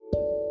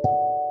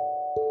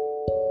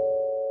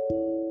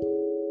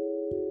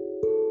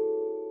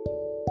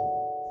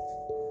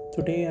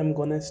Today I'm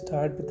gonna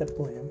start with a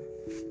poem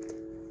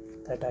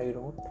that I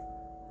wrote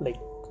like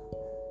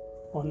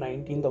on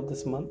 19th of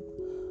this month,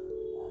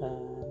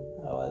 and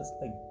I was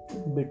like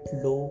a bit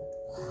low.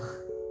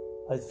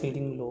 I was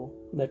feeling low.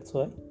 That's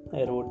why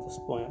I wrote this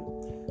poem.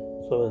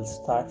 So I'll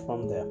start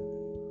from there.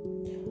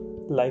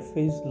 Life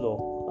is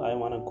low. I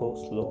wanna go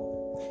slow.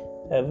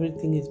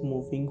 Everything is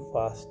moving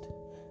fast.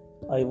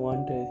 I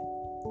want a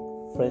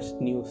fresh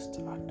new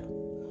start.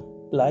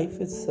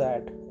 Life is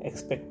sad.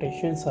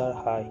 Expectations are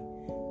high.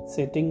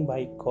 Sitting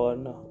by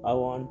corner, I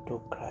want to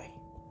cry.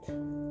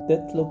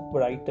 Death look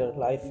brighter,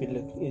 life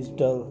is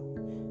dull.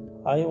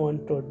 I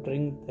want to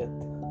drink death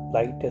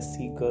like a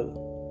seagull.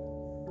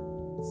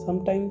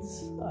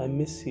 Sometimes I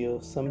miss you,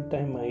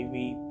 sometimes I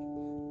weep.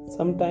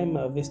 Sometimes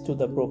I wish to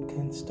the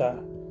broken star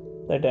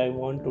that I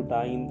want to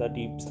die in the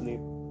deep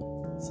sleep.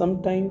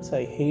 Sometimes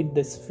I hate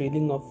this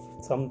feeling of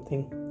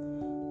something.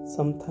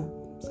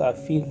 Sometimes I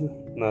feel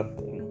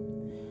nothing.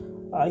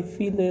 I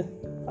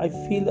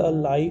feel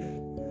alive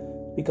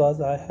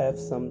because I have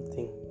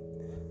something.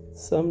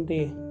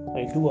 Someday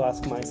I do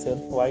ask myself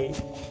why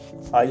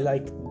I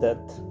like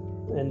death,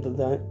 and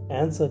the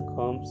answer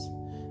comes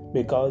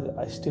because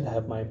I still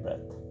have my breath.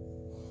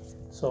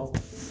 So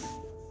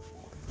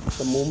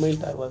the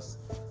moment I was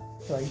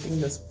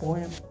writing this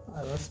poem,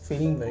 I was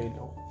feeling very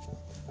low.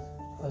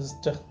 I was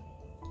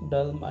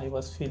dull, I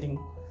was feeling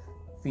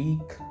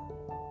weak,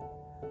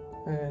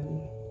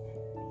 and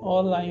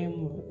all I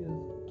am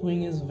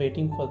doing is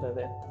waiting for the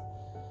death.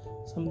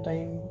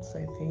 Sometimes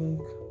I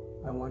think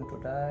I want to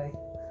die.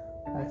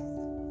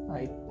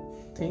 I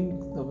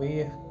think the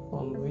way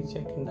on which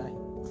I can die.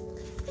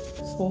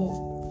 So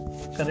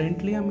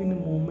currently I'm in a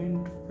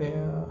moment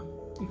where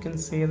you can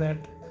say that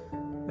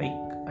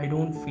like I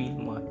don't feel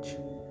much.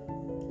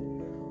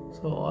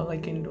 So all I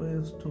can do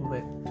is to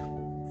wait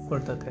for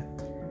the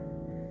death.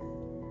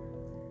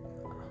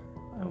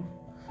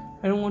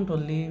 I don't want to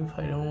live.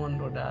 I don't want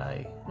to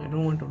die. I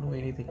don't want to do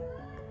anything.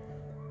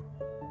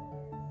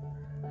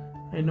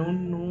 I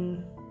don't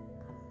know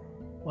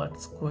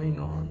what's going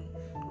on,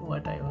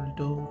 what I will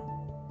do.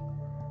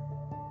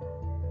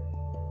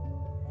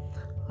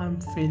 I'm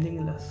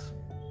feelingless.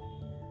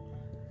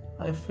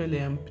 I feel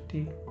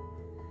empty.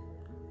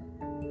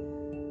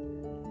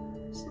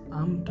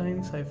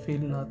 Sometimes I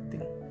feel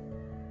nothing.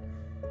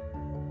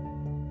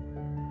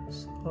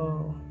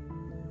 So,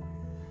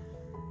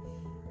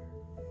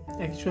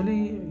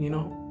 actually,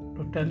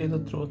 to tell you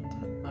the truth,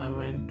 I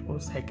went to a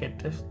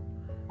psychiatrist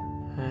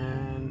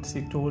and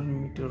she told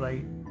me to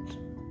write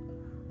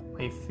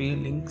my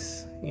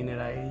feelings in a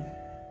diary.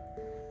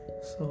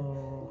 So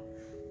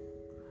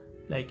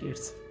like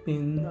it's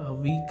been a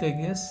week I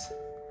guess,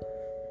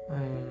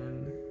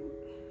 and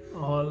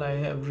all I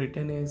have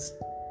written is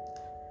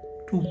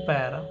 2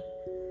 para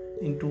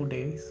in 2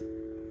 days.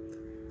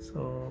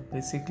 So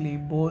basically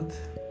both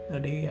the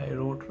day I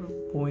wrote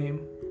a poem,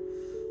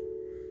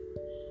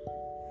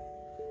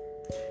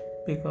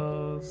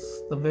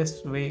 because the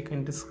best way I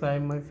can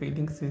describe my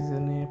feelings is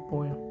in a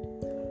poem.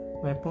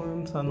 My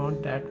poems are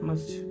not that much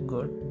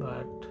good,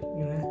 but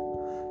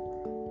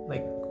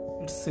like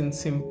it's in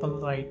simple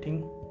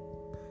writing,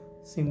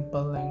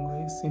 simple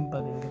language,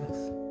 simple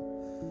English.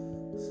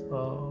 So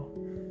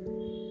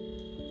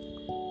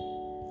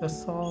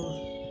that's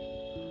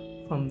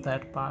all from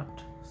that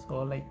part.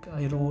 So like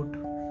I wrote,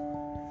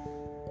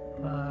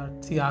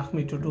 she asked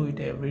me to do it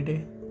every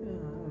day,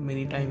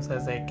 many times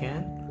as I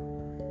can.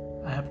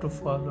 I have to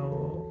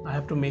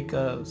make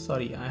a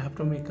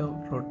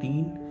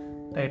routine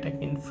that I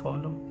can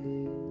follow.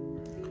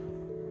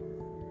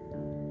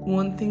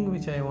 One thing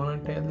which I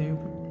want to tell you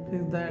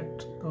is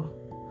that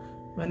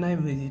when I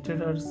visited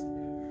her,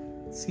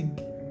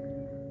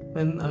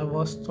 when I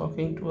was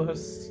talking to her,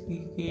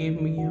 she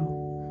gave me a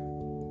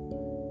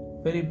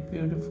very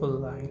beautiful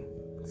line.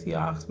 She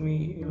asked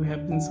me, "You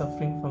have been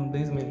suffering from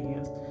these many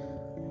years.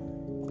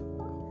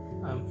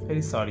 I'm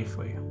very sorry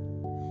for you."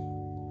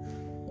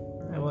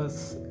 I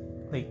was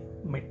like,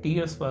 my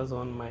tears was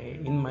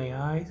in my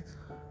eyes.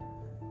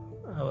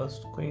 I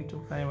was going to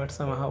cry, but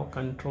somehow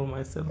control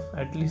myself.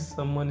 At least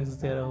someone is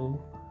there who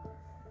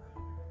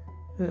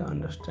is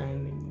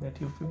understanding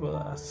that you people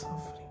are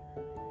suffering.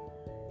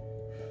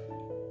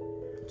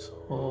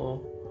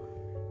 So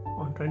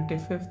on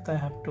 25th I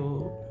have to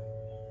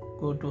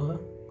go to her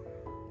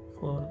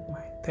for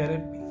my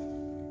therapy.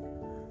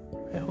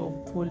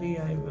 Hopefully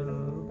I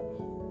will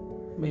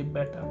be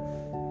better.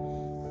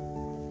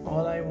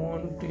 All I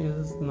want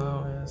is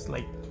now is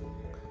like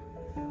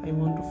I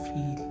want to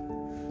feel.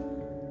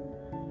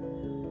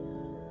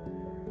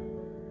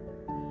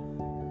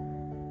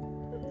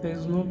 There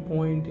is no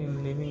point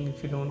in living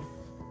if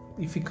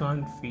you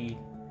can't feel.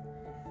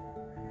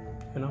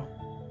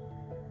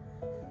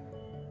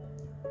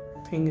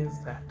 Thing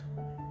is that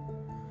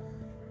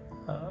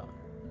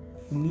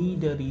you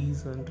need a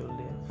reason to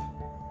live.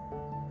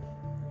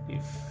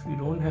 If you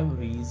don't have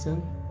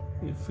reason,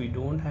 if you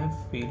don't have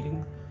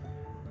feeling,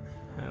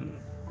 and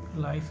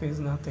life is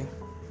nothing.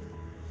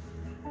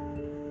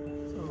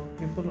 So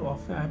people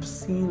often, I've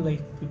seen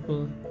like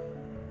people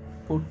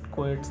put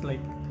quotes like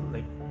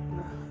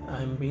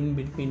I'm being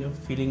between a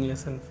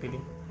feelingless and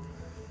feeling.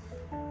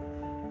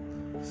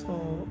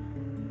 So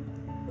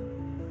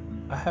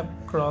I have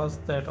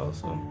crossed that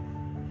also.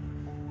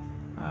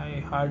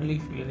 I hardly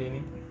feel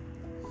anything.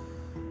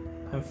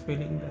 I'm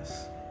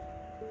feelingless.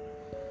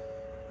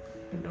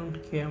 I don't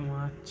care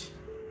much.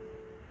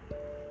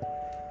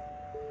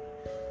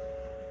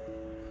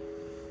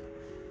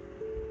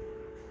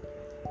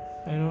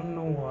 I don't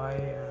know why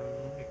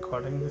I'm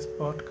recording this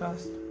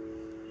podcast,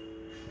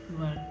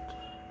 but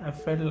I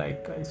felt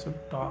like I should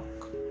talk.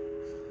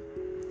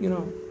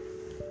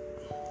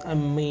 I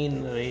may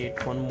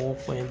narrate one more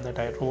poem that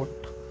I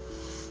wrote.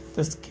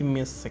 Just give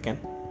me a second.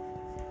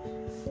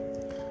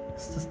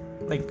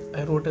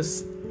 I wrote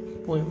this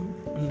poem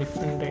on a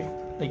different day.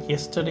 Like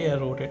yesterday I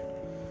wrote it.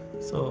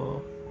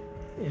 So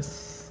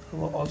it's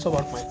also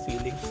about my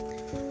feeling.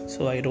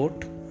 So I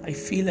wrote, I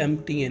feel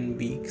empty and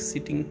weak,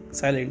 sitting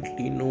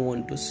silently, no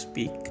one to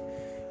speak.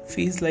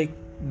 Feels like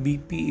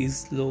BP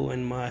is low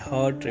and my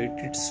heart rate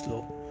is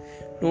slow.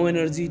 No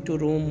energy to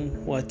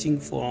roam, watching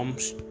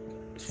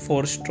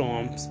for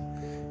storms.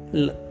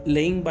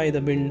 Laying by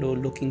the window,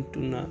 looking to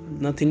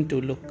nothing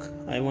to look.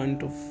 I want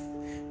to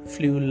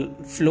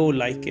flow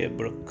like a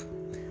brook.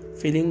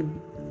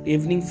 Feeling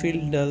evening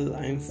feel dull.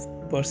 I'm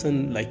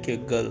person like a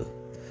girl.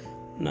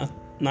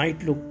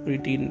 Night look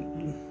pretty,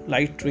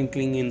 light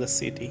twinkling in the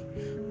city.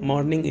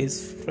 Morning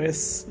is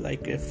fresh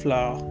like a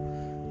flower,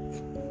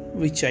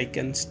 which I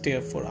can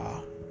stare for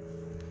hours.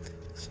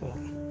 So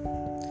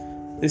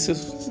this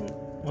is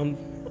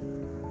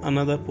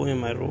another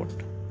poem I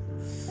wrote.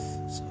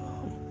 So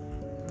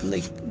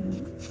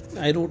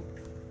I wrote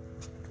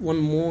one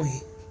more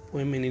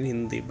poem in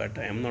Hindi, but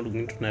I am not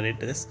going to narrate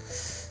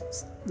this.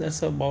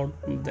 That's about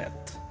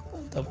that.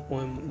 The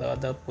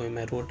other poem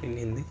I wrote in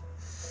Hindi.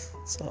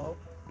 So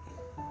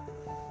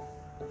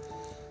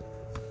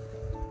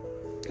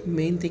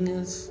main thing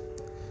is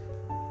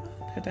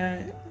that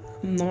I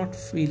am not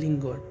feeling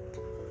good,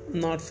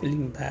 not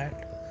feeling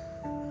bad.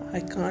 I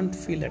can't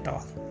feel at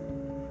all.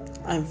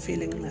 I'm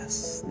feeling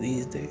less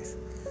these days.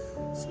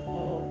 So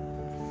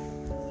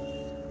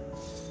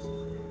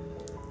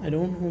I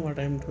don't know what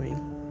I'm doing,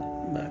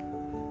 but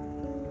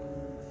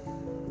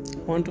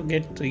I want to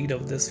get rid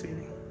of this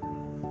feeling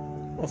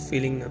of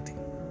feeling nothing.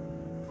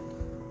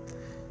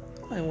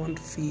 I want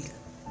to feel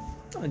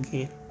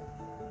again.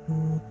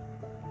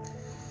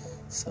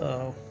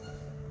 So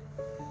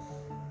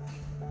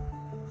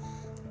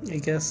I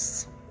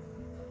guess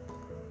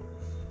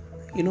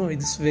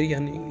it's very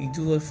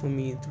unusual for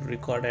me to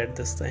record at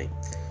this time.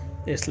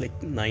 It's like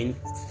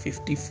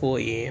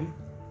 9:54 a.m.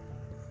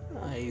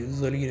 I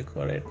usually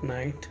record at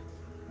night.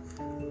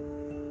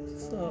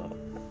 So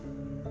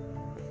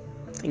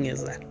thing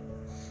is that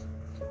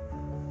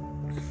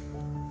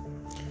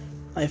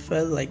I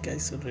felt like I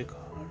should record.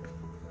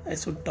 I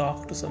should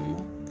talk to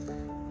someone,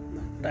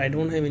 but I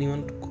don't have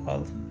anyone to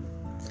call.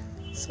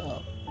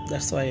 So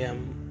that's why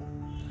I'm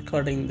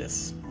recording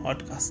this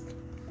podcast.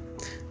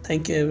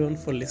 Thank you everyone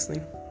for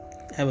listening.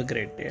 Have a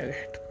great day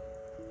ahead.